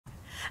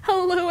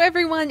Hello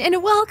everyone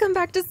and welcome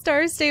back to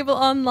Star Stable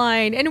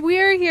Online, and we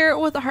are here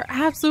with our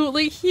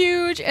absolutely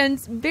huge and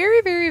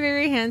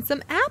very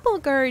handsome Apple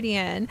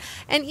Guardian.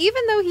 And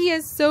even though he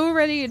is so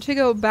ready to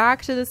go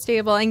back to the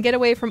stable and get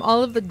away from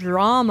all of the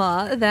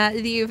drama that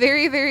the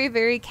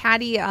very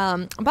catty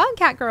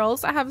Bobcat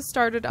girls have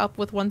started up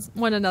with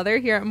one another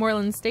here at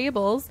Moorland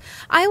Stables,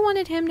 I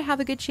wanted him to have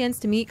a good chance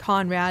to meet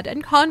Conrad,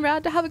 and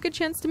Conrad to have a good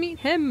chance to meet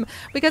him,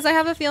 because I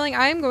have a feeling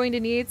I'm going to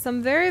need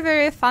some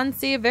very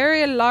fancy,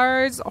 very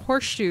large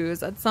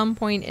horseshoes at some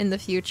point in the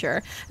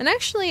future. And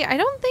actually, I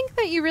don't think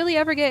that you really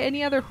ever get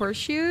any other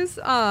horseshoes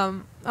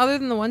other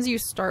than the ones you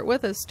start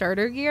with as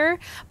starter gear,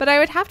 but I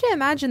would have to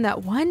imagine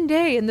that one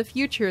day in the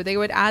future they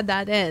would add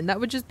that in. That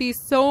would just be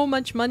so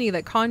much money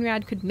that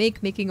Conrad could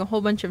make making a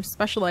whole bunch of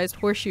specialized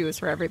horseshoes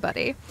for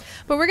everybody.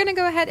 But we're going to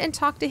go ahead and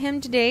talk to him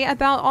today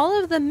about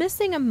all of the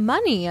missing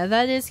money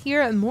that is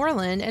here at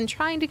Moorland and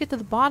trying to get to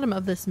the bottom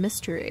of this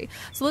mystery.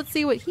 So let's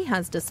see what he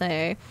has to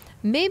say,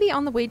 maybe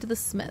on the way to the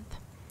smith.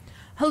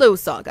 Hello,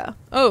 Saga.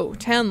 Oh,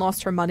 Tan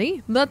lost her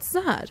money? That's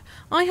sad.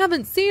 I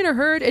haven't seen or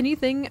heard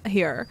anything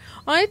here.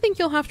 I think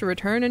you'll have to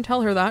return and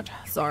tell her that.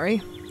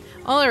 Sorry.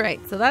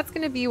 Alright, so that's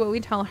going to be what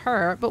we tell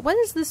her. But what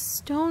is this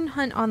stone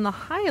hunt on the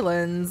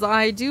Highlands?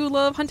 I do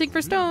love hunting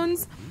for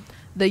stones.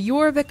 The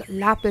Jorvik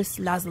lapis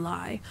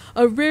lazuli,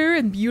 a rare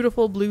and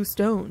beautiful blue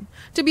stone.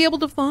 To be able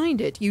to find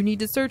it, you need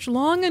to search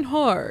long and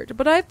hard,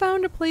 but I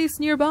found a place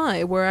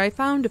nearby where I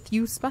found a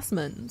few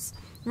specimens.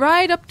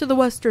 Ride up to the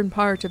western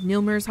part of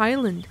Nilmer's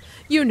Highland.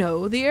 You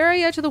know, the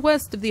area to the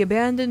west of the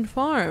abandoned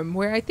farm,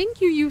 where I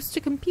think you used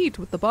to compete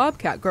with the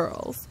Bobcat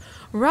girls.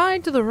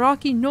 Ride to the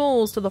rocky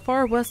knolls to the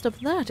far west of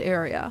that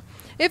area.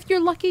 If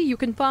you're lucky, you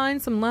can find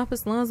some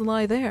lapis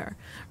lazuli there.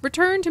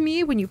 Return to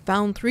me when you've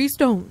found 3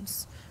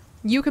 stones.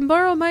 You can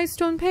borrow my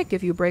stone pick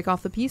if you break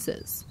off the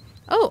pieces.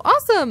 Oh,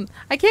 awesome!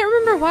 I can't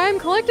remember why I'm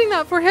collecting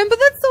that for him, but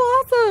that's so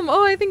awesome!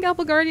 Oh, I think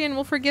Apple Guardian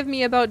will forgive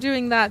me about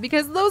doing that,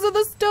 because those are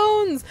the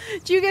stones!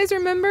 Do you guys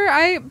remember?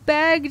 I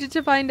begged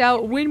to find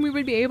out when we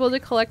would be able to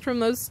collect from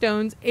those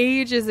stones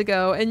ages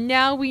ago, and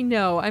now we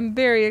know. I'm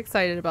very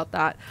excited about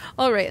that.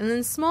 Alright, and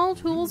then small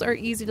tools are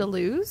easy to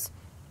lose.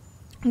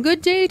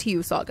 Good day to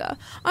you, Saga.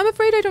 I'm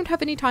afraid I don't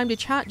have any time to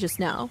chat just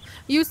now.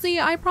 You see,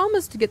 I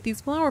promised to get these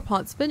flower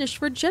pots finished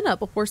for Jenna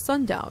before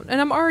sundown, and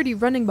I'm already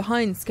running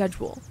behind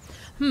schedule.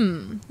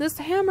 This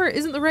hammer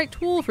isn't the right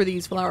tool for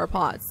these flower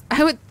pots.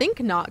 I would think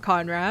not,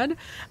 Conrad.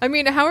 I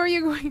mean, how are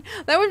you going?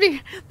 That would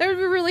be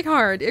really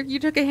hard if you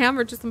took a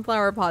hammer to some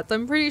flower pots.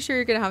 I'm pretty sure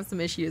you're gonna have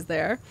some issues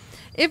there.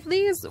 If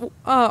these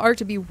are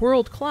to be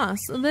world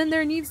class, then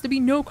there needs to be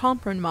no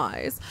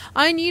compromise.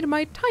 I need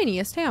my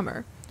tiniest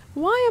hammer.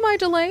 Why am I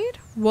delayed?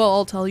 Well,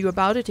 I'll tell you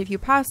about it if you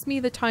pass me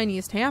the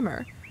tiniest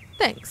hammer.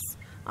 Thanks.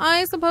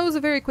 I suppose a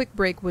very quick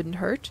break wouldn't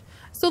hurt.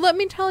 So let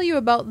me tell you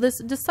about this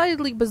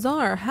decidedly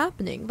bizarre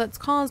happening that's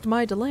caused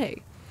my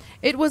delay.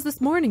 It was this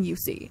morning, you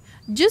see.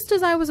 Just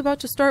as I was about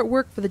to start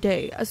work for the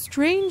day, a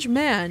strange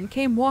man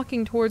came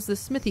walking towards the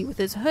smithy with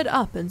his hood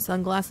up and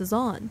sunglasses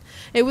on.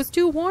 It was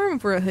too warm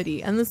for a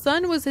hoodie, and the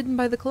sun was hidden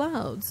by the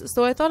clouds,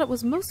 so I thought it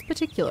was most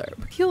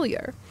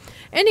peculiar.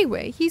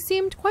 Anyway, he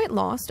seemed quite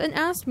lost and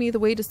asked me the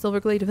way to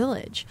Silverglade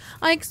Village.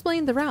 I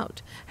explained the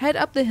route. Head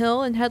up the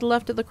hill and head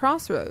left at the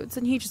crossroads,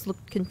 and he just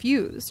looked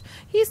confused.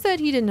 He said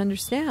he didn't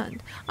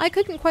understand. I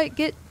couldn't quite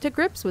get to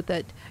grips with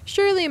it.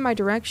 Surely my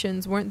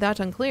directions weren't that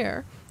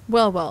unclear.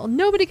 Well,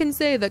 nobody can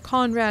say that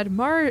Conrad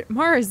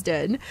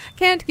Marsden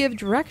can't give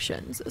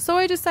directions, so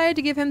I decided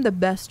to give him the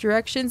best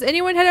directions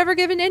anyone had ever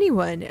given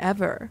anyone,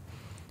 ever.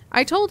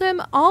 I told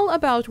him all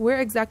about where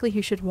exactly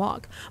he should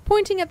walk,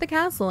 pointing at the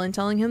castle and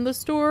telling him the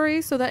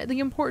story so that the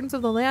importance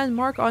of the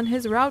landmark on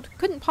his route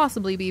couldn't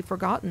possibly be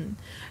forgotten.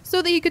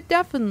 So that he could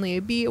definitely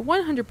be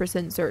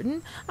 100%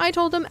 certain, I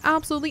told him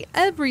absolutely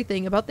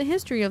everything about the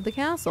history of the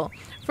castle,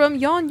 from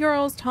Jan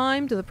Jarl's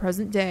time to the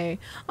present day.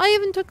 I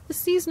even took the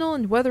seasonal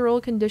and weatheral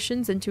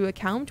conditions into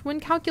account when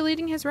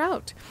calculating his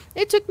route.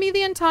 It took me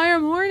the entire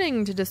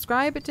morning to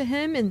describe it to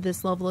him in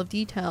this level of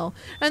detail,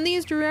 and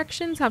these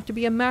directions have to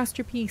be a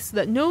masterpiece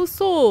that no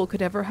soul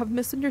could ever have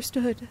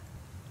misunderstood.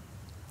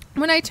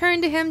 When I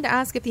turned to him to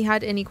ask if he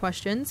had any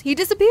questions, he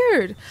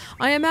disappeared.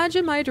 I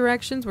imagine my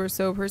directions were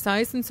so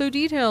precise and so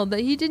detailed that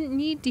he didn't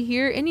need to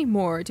hear any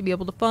more to be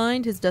able to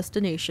find his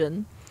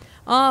destination.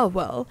 Ah,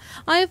 well,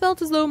 I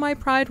felt as though my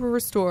pride were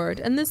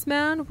restored, and this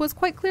man was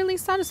quite clearly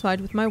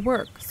satisfied with my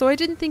work, so I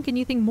didn't think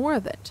anything more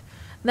of it.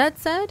 That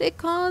said, it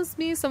caused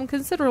me some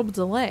considerable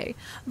delay,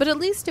 but at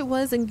least it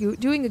was in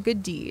doing a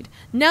good deed.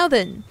 Now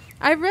then,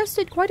 I've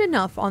rested quite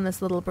enough on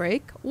this little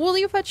break. Will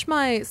you fetch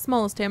my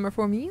smallest hammer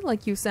for me,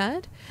 like you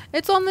said?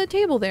 It's on the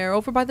table there,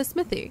 over by the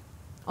smithy.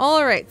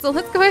 Alright, so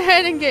let's go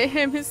ahead and get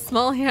him his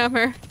small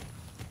hammer.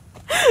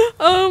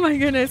 Oh my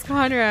goodness,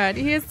 Conrad.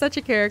 He is such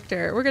a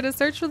character. We're gonna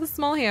search for the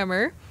small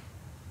hammer.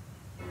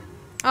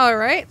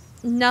 Alright,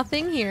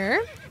 nothing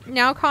here.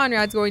 Now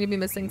Conrad's going to be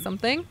missing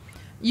something.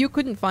 You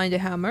couldn't find a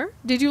hammer.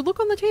 Did you look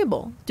on the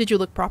table? Did you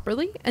look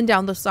properly? And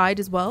down the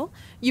side as well?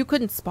 You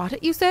couldn't spot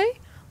it, you say?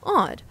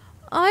 Odd.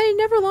 I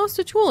never lost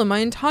a tool in my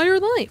entire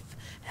life.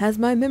 Has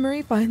my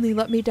memory finally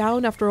let me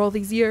down after all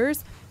these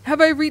years?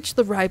 Have I reached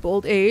the ripe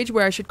old age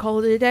where I should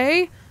call it a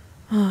day?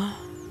 Oh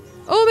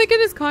my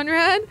goodness,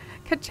 Conrad!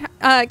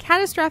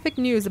 Catastrophic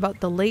news about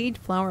delayed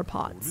flower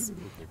pots.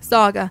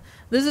 Saga,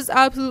 this is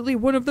absolutely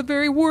one of the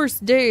very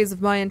worst days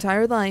of my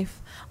entire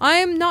life. I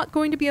am not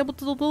going to be able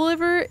to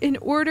deliver in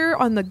order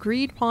on the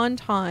agreed-upon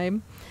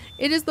time.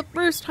 It is the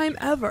first time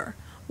ever.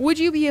 Would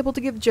you be able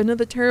to give Jenna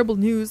the terrible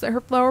news that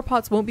her flower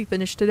pots won't be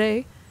finished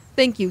today?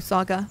 Thank you,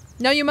 Saga.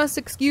 Now you must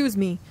excuse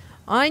me.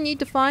 I need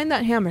to find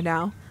that hammer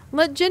now.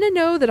 Let Jenna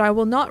know that I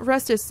will not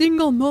rest a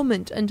single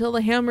moment until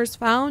the hammer's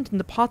found and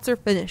the pots are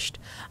finished.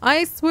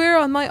 I swear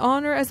on my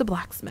honor as a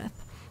blacksmith.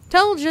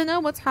 Tell Jenna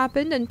what's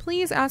happened and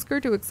please ask her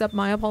to accept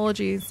my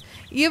apologies,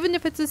 even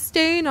if it's a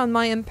stain on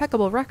my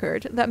impeccable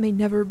record that may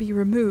never be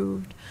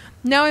removed.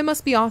 Now I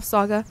must be off,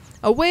 Saga.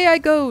 Away I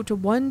go to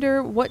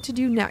wonder what to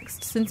do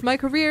next, since my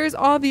career is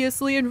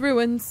obviously in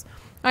ruins.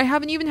 I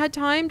haven't even had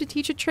time to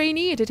teach a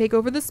trainee to take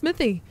over the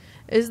smithy.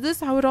 Is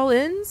this how it all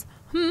ends?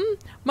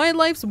 My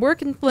life's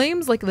work in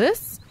flames like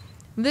this?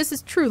 This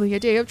is truly a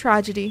day of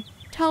tragedy.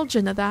 Tell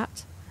Jenna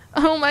that.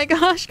 Oh my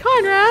gosh,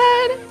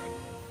 Conrad!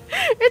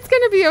 It's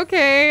gonna be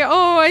okay.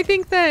 Oh, I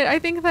think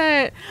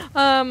that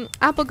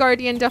Apple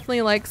Guardian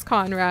definitely likes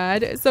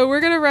Conrad. So we're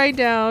gonna write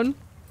down.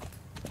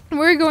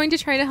 We're going to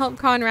try to help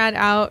Conrad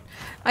out.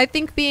 I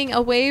think being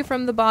away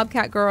from the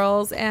Bobcat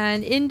girls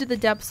and into the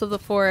depths of the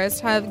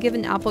forest have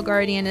given Apple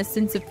Guardian a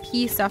sense of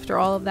peace after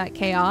all of that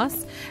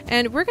chaos.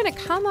 And we're gonna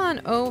come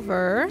on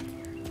over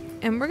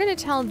and we're gonna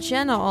tell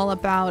Jenna all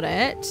about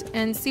it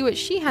and see what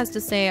she has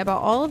to say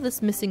about all of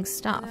this missing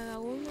stuff.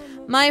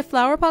 My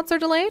flower pots are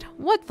delayed?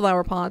 What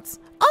flower pots?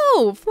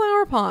 Oh,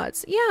 flower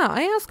pots. Yeah,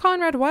 I asked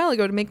Conrad a while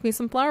ago to make me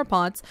some flower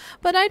pots,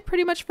 but I'd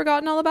pretty much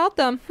forgotten all about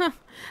them.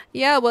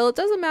 Yeah, well, it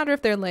doesn't matter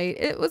if they're late.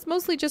 It was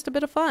mostly just a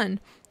bit of fun.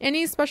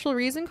 Any special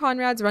reason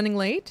Conrad's running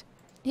late?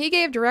 He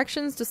gave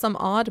directions to some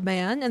odd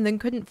man and then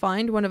couldn't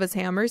find one of his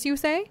hammers, you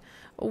say?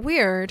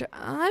 Weird.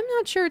 I'm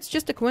not sure it's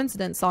just a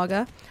coincidence,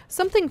 Saga.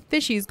 Something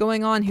fishy's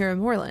going on here in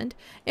Moorland.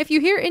 If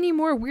you hear any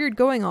more weird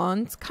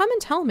going-ons, come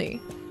and tell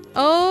me.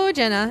 Oh,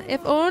 Jenna,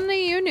 if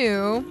only you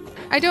knew.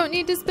 I don't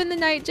need to spend the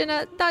night,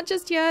 Jenna. Not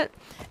just yet.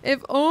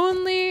 If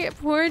only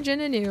poor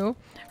Jenna knew.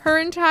 Her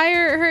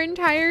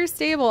entire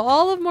stable,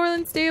 all of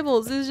Moorland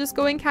Stables is just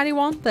going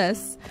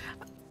cattywampus.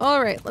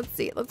 Alright, let's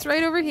see. Let's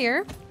right over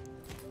here.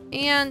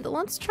 And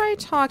let's try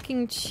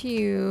talking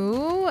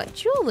to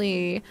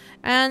Julie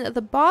and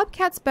the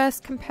Bobcat's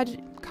Best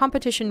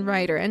Competition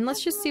Writer. And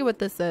let's just see what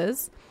this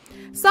is.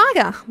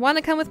 Saga, want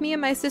to come with me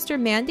and my sister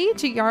Mandy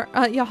to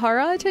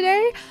Yahara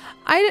today?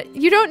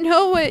 You don't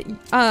know what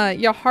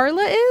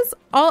Yaharla is?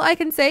 All I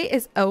can say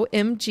is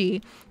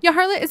OMG.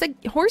 Yaharla is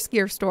a horse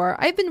gear store.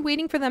 I've been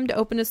waiting for them to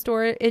open a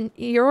store in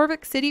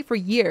Jorvik City for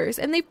years,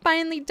 and they've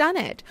finally done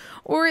it.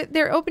 Or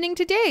they're opening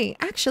today,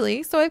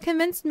 actually, so I've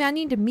convinced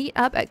Mandy to meet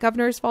up at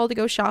Governor's Fall to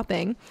go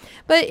shopping.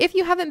 But if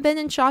you haven't been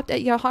and shopped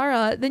at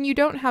Yahara, then you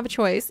don't have a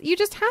choice. You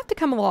just have to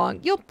come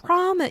along. You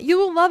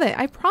will love it,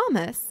 I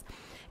promise.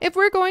 If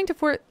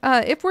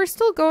we're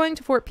still going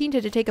to Fort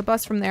Pinta to take a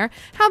bus from there,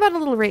 how about a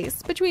little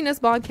race between us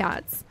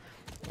Bobcats?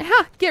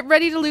 Ha! Get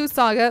ready to lose,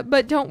 Saga,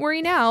 but don't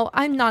worry now,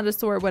 I'm not a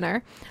sore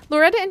winner.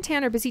 Loretta and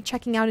Tan are busy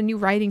checking out a new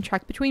riding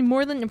track between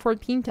Moorland and Fort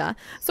Pinta,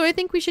 so I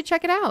think we should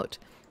check it out.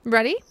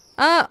 Ready?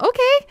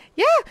 Okay.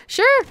 Yeah,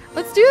 sure.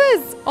 Let's do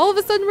this. All of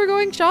a sudden we're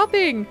going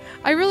shopping.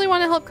 I really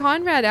want to help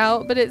Conrad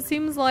out, but it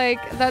seems like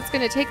that's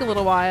going to take a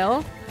little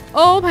while.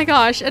 Oh my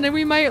gosh, and then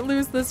we might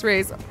lose this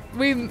race.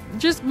 We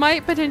just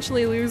might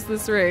potentially lose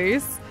this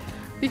race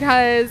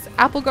because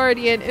Apple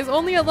Guardian is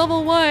only at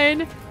level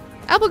 1.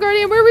 Apple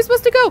Guardian, where are we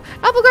supposed to go?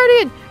 Apple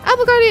Guardian!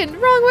 Apple Guardian!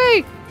 Wrong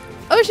way!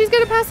 Oh, she's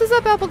gonna pass us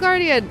up, Apple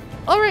Guardian!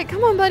 Alright,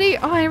 come on, buddy.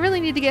 Oh, I really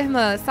need to get him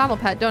a saddle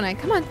pet, don't I?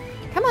 Come on.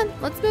 Come on,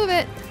 let's move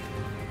it.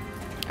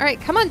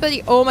 Alright, come on,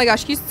 buddy. Oh my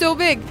gosh, he's so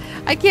big.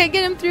 I can't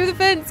get him through the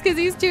fence because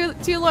he's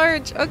too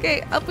large.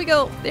 Okay, up we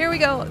go. There we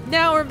go.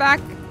 Now we're back.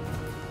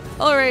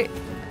 Alright.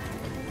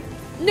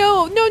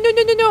 No.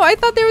 I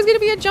thought there was going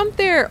to be a jump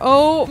there.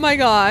 Oh my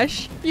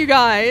gosh. You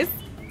guys.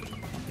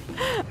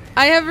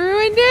 I have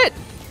ruined it.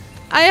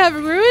 I have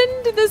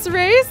ruined this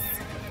race.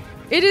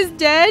 It is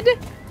dead.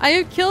 I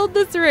have killed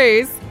this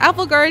race.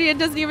 Apple Guardian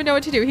doesn't even know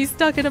what to do. He's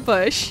stuck in a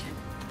bush.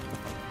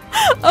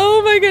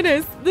 Oh my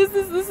goodness. This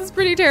is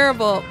pretty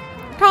terrible.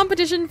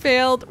 Competition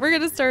failed. We're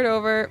going to start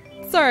over.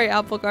 Sorry,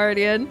 Apple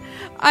Guardian.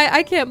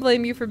 I can't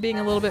blame you for being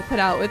a little bit put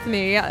out with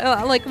me.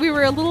 Like, we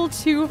were a little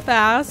too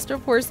fast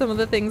for some of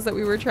the things that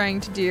we were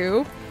trying to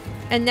do.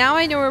 And now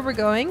I know where we're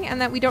going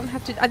and that we don't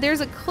have to...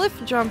 there's a cliff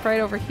jump right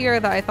over here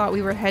that I thought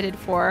we were headed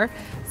for.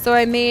 So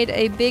I made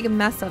a big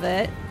mess of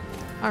it.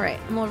 Alright,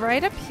 and we'll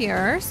right up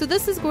here. So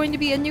this is going to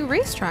be a new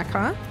racetrack,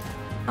 huh?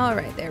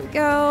 Alright, there we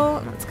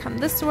go. Let's come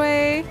this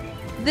way.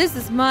 This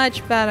is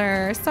much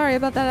better. Sorry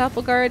about that,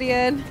 Apple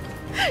Guardian.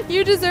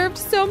 You deserved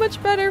so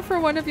much better for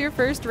one of your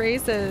first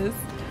races.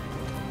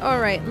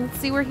 Alright, let's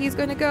see where he's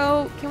gonna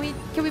go. Can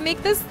we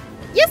make this?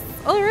 Yes!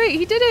 Alright,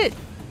 he did it!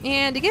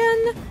 And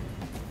again,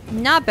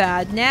 not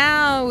bad.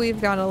 Now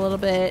we've got a little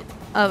bit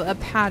of a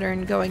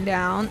pattern going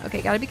down.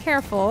 Okay, gotta be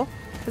careful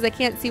because I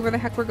can't see where the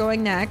heck we're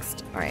going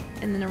next. All right,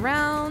 and then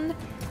around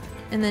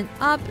and then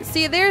up.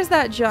 See, there's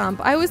that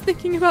jump. I was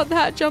thinking about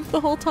that jump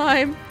the whole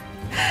time.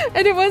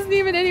 And it wasn't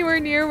even anywhere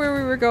near where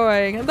we were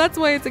going. That's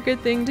why it's a good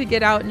thing to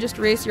get out and just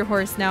race your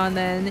horse now and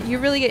then. You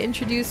really get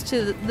introduced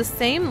to the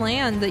same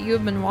land that you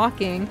have been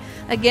walking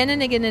again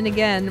and again and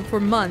again for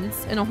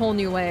months in a whole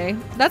new way.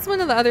 That's one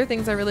of the other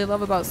things I really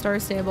love about Star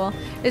Stable,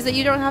 is that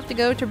you don't have to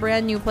go to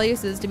brand new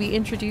places to be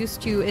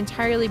introduced to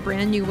entirely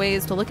brand new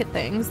ways to look at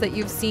things that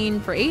you've seen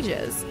for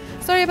ages.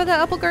 Sorry about that,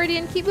 Apple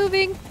Guardian. Keep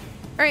moving.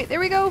 All right, there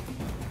we go.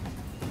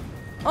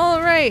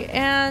 All right,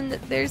 and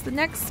there's the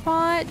next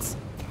spot.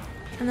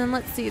 And then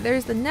let's see,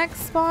 there's the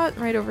next spot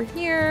right over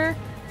here.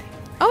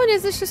 Oh, and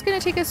is this just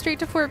gonna take us straight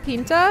to Fort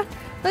Pinta?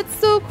 That's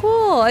so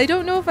cool. I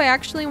don't know if I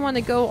actually want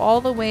to go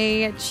all the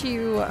way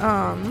to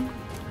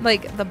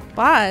like the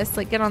bus,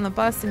 like get on the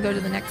bus and go to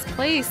the next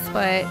place,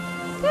 but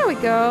there we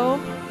go.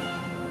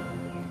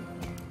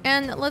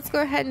 And let's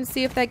go ahead and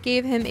see if that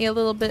gave him a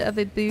little bit of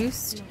a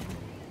boost.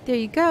 There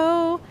you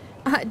go.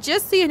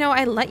 Just so you know,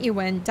 I let you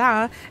win,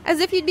 duh. As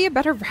if you'd be a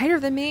better rider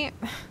than me.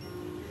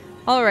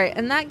 Alright,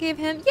 and that gave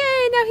him,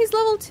 yay, now he's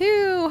level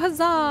 2,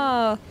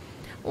 huzzah!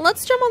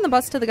 Let's jump on the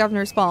bus to the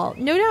Governor's Ball.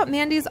 No doubt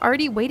Mandy's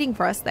already waiting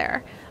for us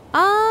there.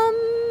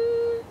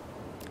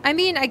 I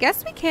mean, I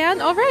guess we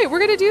can. Alright, we're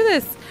gonna do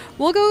this.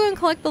 We'll go and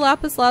collect the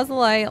Lapis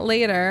Lazuli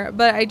later,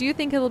 but I do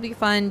think it'll be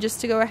fun just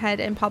to go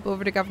ahead and pop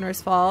over to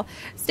Governor's Fall.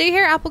 Stay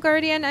here, Apple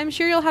Guardian. I'm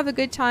sure you'll have a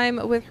good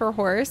time with her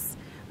horse.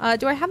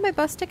 Do I have my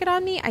bus ticket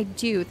on me? I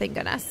do, thank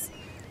goodness.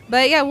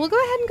 But yeah, we'll go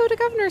ahead and go to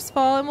Governor's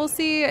Fall and we'll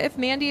see if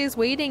Mandy is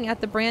waiting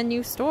at the brand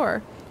new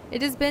store.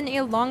 It has been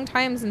a long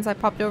time since I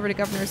popped over to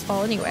Governor's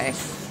Fall anyway.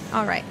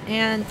 Alright,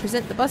 and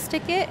present the bus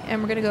ticket and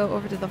we're gonna go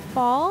over to the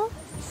fall.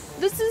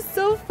 This is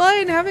so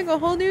fun, having a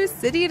whole new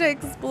city to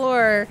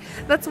explore.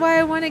 That's why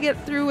I want to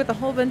get through with a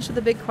whole bunch of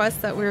the big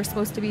quests that we're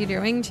supposed to be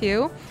doing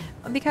too.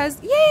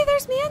 Because, yay,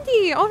 there's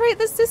Mandy! Alright,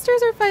 the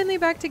sisters are finally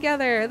back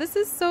together. This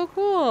is so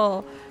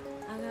cool.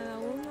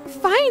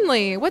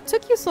 Finally! What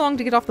took you so long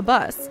to get off the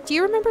bus? Do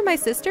you remember my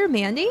sister,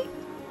 Mandy?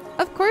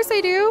 Of course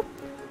I do.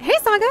 Hey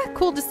Saga,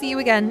 cool to see you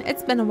again.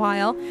 It's been a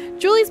while.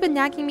 Julie's been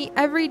nagging me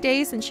every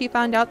day since she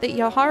found out that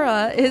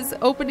Yahara is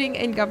opening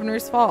in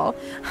Governor's Fall.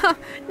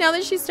 Now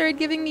that she started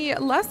giving me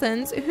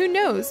lessons, who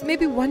knows,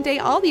 maybe one day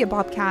I'll be a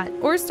bobcat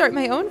or start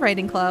my own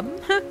riding club.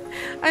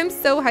 I'm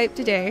so hyped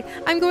today.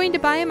 I'm going to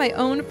buy my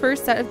own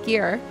first set of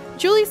gear.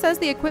 Julie says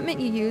the equipment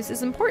you use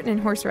is important in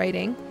horse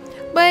riding.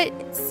 But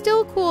it's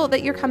still cool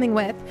that you're coming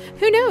with.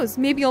 Who knows,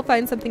 maybe you'll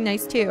find something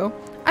nice too.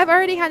 I've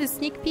already had a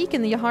sneak peek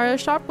in the Yahara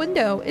shop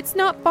window. It's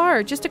not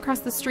far, just across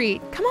the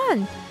street. Come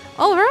on.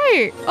 All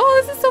right.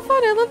 Oh, this is so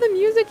fun. I love the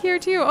music here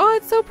too. Oh,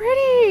 it's so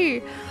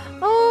pretty.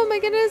 Oh my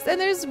goodness. And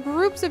there's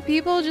groups of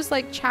people just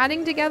like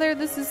chatting together.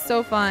 This is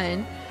so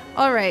fun.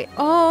 All right.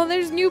 Oh,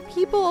 there's new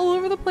people all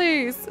over the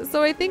place.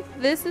 So I think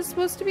this is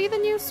supposed to be the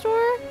new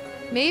store.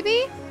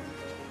 Maybe?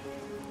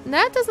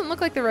 That doesn't look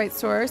like the right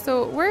store.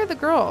 So where are the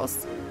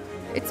girls?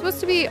 It's supposed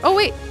to be... Oh,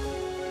 wait.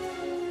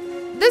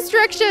 This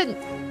direction.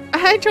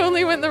 I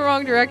totally went the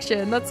wrong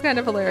direction. That's kind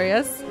of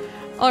hilarious.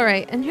 All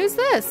right. And who's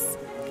this?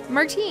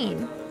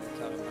 Martine.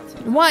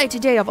 Why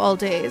today of all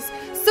days?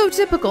 So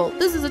typical.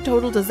 This is a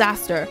total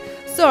disaster.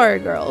 Sorry,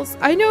 girls.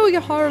 I know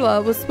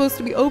Yahara was supposed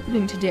to be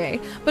opening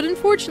today, but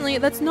unfortunately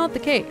that's not the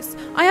case.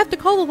 I have to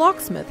call the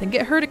locksmith and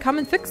get her to come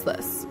and fix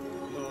this.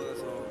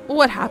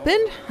 What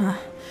happened?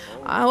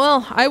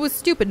 Well, I was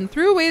stupid and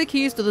threw away the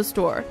keys to the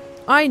store.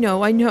 I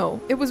know.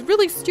 It was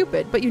really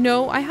stupid, but you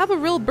know, I have a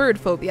real bird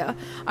phobia.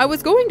 I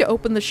was going to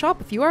open the shop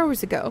a few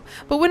hours ago,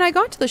 but when I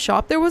got to the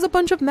shop, there was a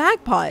bunch of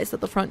magpies at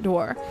the front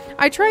door.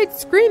 I tried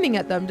screaming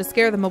at them to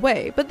scare them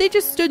away, but they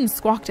just stood and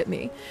squawked at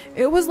me.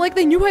 It was like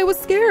they knew I was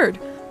scared.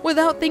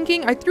 Without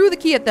thinking, I threw the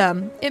key at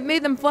them. It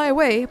made them fly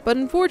away, but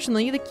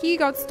unfortunately, the key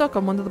got stuck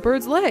on one of the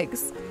bird's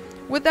legs.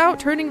 Without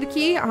turning the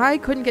key, I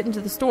couldn't get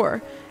into the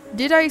store.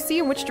 Did I see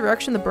in which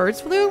direction the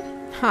birds flew?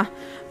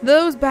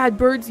 Those bad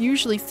birds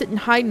usually sit and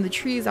hide in the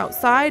trees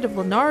outside of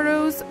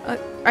Leonardo's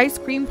ice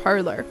cream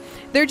parlor.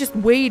 They're just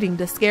waiting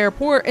to scare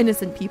poor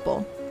innocent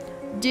people.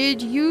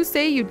 Did you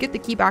say you'd get the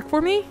key back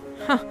for me?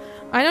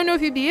 I don't know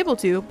if you'd be able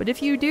to, but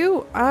if you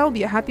do, I'll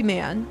be a happy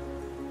man.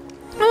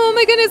 Oh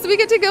my goodness, we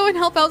get to go and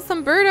help out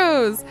some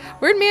birdos.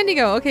 Where'd Mandy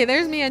go? Okay,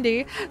 there's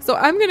Mandy. So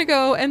I'm gonna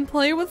go and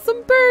play with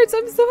some birds.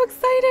 I'm so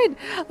excited.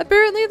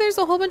 Apparently there's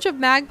a whole bunch of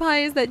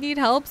magpies that need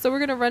help, so we're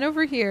gonna run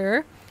over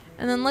here.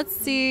 And then let's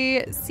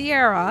see,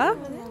 Sierra.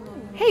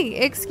 Hey,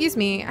 excuse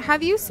me,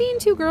 have you seen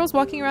two girls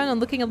walking around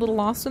and looking a little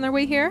lost on their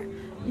way here?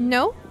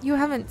 No? You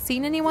haven't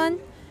seen anyone?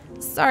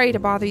 Sorry to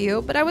bother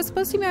you, but I was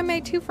supposed to meet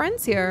my two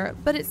friends here,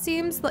 but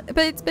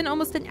it's been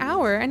almost an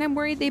hour and I'm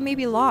worried they may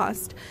be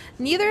lost.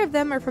 Neither of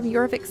them are from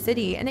Jorvik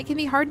City and it can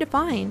be hard to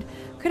find.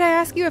 Could I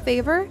ask you a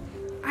favor?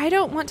 I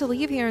don't want to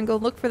leave here and go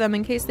look for them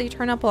in case they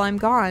turn up while I'm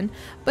gone,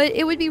 but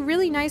it would be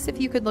really nice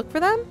if you could look for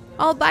them.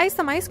 I'll buy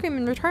some ice cream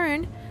in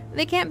return.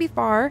 They can't be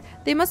far.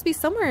 They must be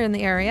somewhere in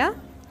the area.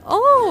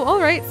 Oh, all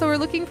right. So we're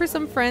looking for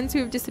some friends who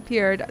have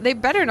disappeared. They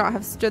better not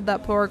have stood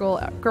that poor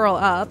girl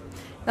up.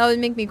 That would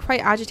make me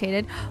quite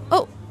agitated.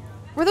 Oh,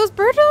 were those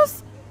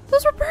birdos?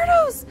 Those were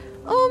birdos.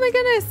 Oh my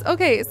goodness.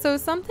 Okay, so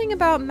something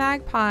about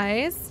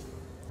magpies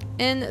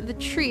in the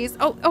trees.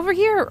 Oh, over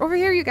here,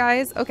 you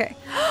guys. Okay.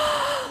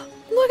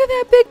 Look at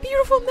that big,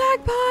 beautiful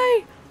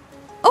magpie.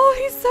 Oh,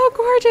 he's so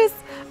gorgeous.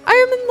 I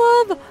am in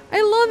love.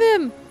 I love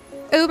him.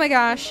 Oh my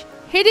gosh.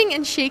 Hitting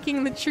and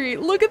shaking the tree.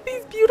 Look at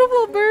these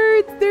beautiful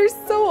birds. They're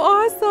so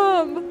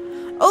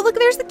awesome. Oh, look,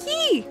 there's the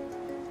key.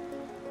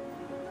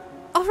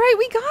 All right,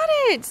 we got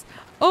it.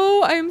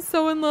 Oh, I am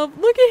so in love.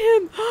 Look at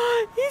him.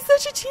 He's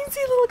such a teensy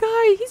little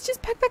guy. He's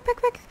just peck, peck,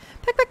 peck, peck,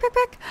 peck, peck, peck,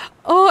 peck.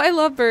 Oh, I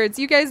love birds.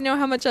 You guys know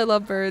how much I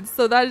love birds.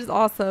 So that is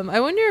awesome. I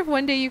wonder if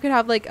one day you could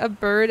have like a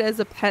bird as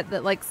a pet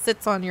that like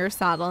sits on your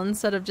saddle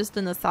instead of just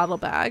in the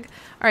saddlebag.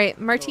 All right,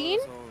 Martine,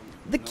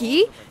 the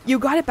key? You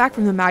got it back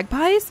from the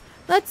magpies?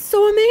 That's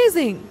so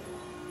amazing.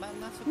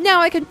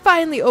 Now I can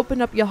finally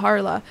open up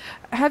Yaharla.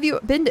 Have you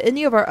been to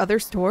any of our other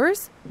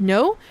stores?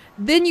 No?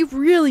 Then you've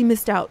really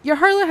missed out.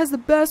 Yaharla has the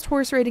best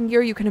horse riding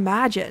gear you can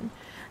imagine.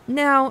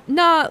 Now,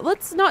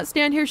 let's not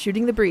stand here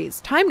shooting the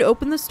breeze. Time to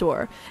open the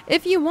store.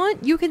 If you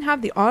want, you can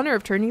have the honor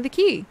of turning the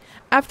key.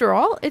 After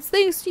all, it's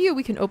thanks to you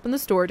we can open the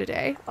store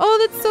today. Oh,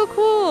 that's so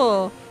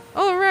cool.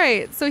 All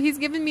right, so he's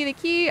given me the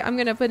key. I'm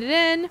going to put it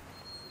in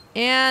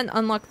and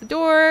unlock the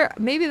door.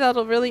 Maybe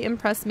that'll really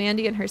impress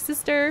Mandy and her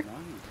sister.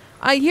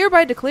 I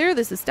hereby declare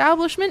this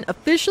establishment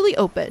officially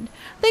open.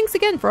 Thanks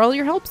again for all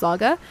your help,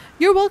 Saga.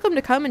 You're welcome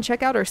to come and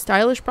check out our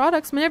stylish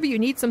products whenever you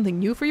need something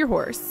new for your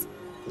horse.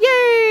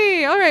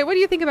 Yay! All right, what do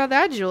you think about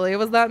that, Julie?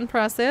 Was that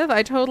impressive?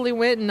 I totally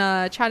went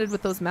and chatted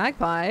with those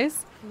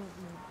magpies.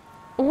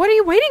 What are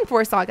you waiting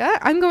for, Saga?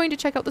 I'm going to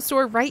check out the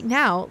store right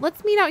now.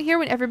 Let's meet out here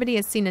when everybody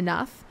has seen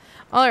enough.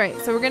 All right,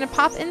 so we're going to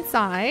pop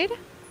inside.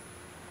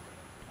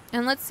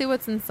 And let's see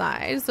what's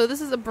inside. So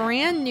this is a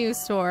brand new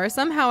store.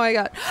 Somehow I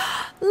got,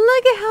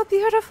 look at how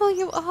beautiful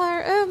you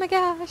are. Oh my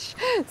gosh.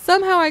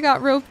 Somehow I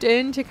got roped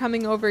into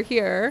coming over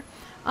here.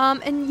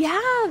 And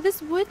yeah,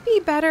 this would be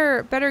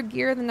better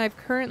gear than I've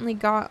currently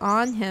got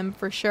on him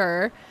for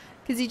sure.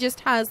 Because he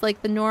just has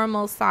like the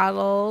normal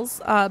saddles.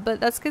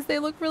 But that's because they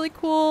look really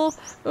cool.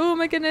 Oh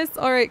my goodness.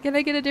 All right, can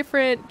I get a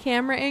different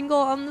camera angle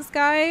on this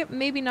guy?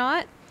 Maybe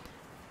not.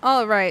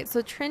 All right,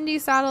 so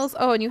trendy saddles.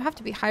 Oh, and you have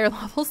to be higher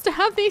levels to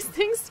have these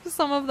things,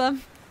 some of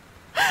them.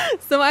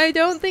 So I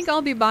don't think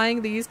I'll be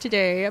buying these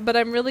today, but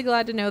I'm really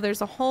glad to know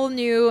there's a whole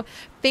new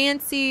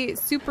fancy,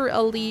 super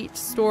elite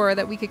store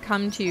that we could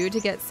come to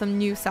get some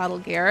new saddle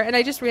gear. And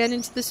I just ran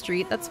into the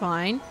street, that's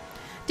fine.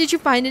 Did you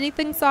find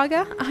anything,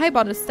 Saga? I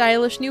bought a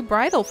stylish new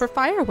bridle for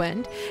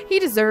Firewind. He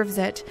deserves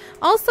it.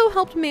 Also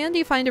helped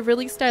Mandy find a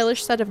really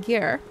stylish set of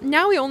gear.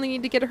 Now we only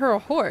need to get her a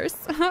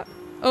horse.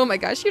 Oh my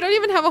gosh, you don't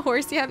even have a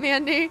horse yet,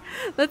 Mandy.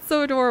 That's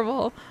so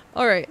adorable.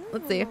 All right,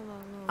 let's see.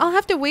 I'll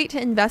have to wait to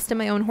invest in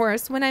my own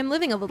horse when I'm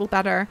living a little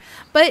better.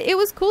 But it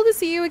was cool to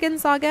see you again,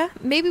 Saga.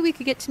 Maybe we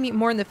could get to meet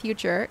more in the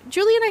future.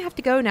 Julie and I have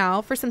to go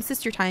now for some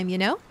sister time, you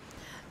know?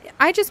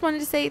 I just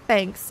wanted to say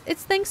thanks.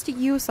 It's thanks to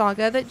you,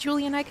 Saga, that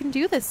Julie and I can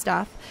do this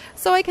stuff.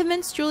 So I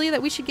convinced Julie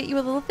that we should get you a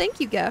little thank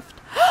you gift.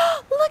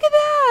 Look at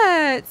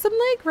that! Some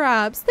leg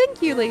wraps.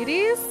 Thank you,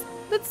 ladies.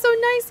 That's so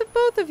nice of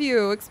both of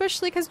you,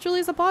 especially because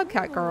Julie's a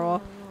bobcat girl.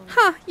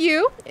 Huh,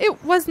 you?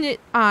 It wasn't it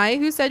I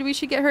who said we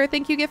should get her a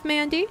thank you gift,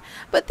 Mandy?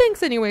 But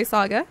thanks anyway,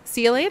 Saga.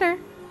 See you later.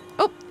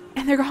 Oh,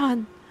 and they're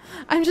gone.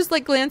 I'm just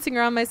like glancing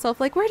around myself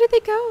like, where did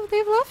they go?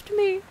 They've left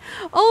me.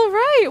 All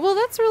right, well,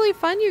 that's really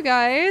fun, you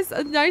guys.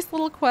 A nice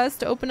little quest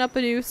to open up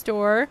a new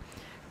store.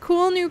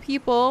 Cool new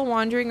people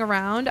wandering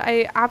around.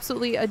 I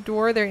absolutely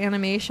adore their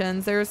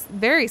animations. They're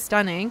very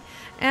stunning.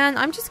 And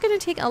I'm just going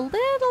to take a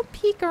little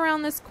peek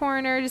around this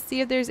corner to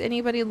see if there's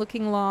anybody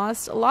looking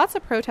lost. Lots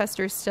of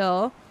protesters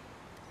still.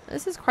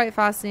 This is quite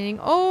fascinating.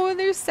 Oh, and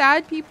there's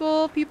sad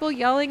people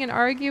yelling and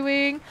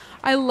arguing.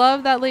 I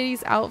love that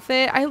lady's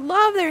outfit. I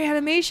love their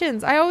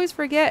animations. I always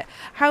forget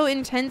how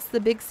intense the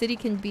big city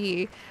can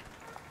be.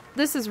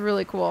 This is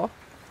really cool.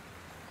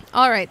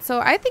 All right, so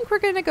I think we're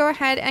going to go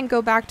ahead and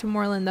go back to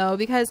Moreland, though,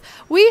 because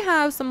we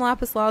have some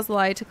lapis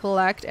lazuli to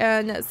collect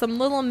and some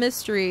little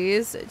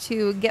mysteries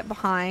to get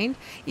behind,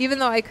 even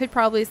though I could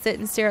probably sit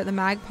and stare at the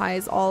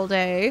magpies all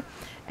day.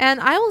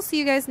 And I will see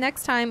you guys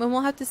next time, and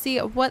we'll have to see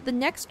what the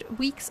next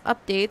week's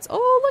updates.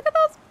 Oh, look at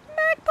those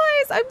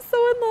magpies. I'm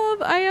so in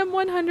love. I am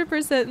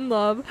 100% in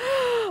love.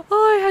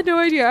 Oh, I had no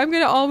idea. I'm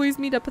going to always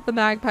meet up at the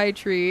magpie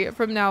tree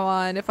from now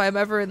on if I'm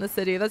ever in the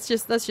city. That's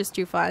just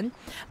too fun.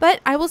 But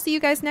I will see you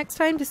guys next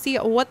time to see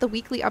what the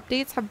weekly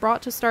updates have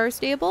brought to Star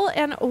Stable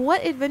and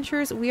what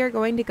adventures we are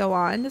going to go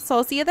on. So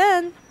I'll see you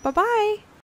then. Bye-bye.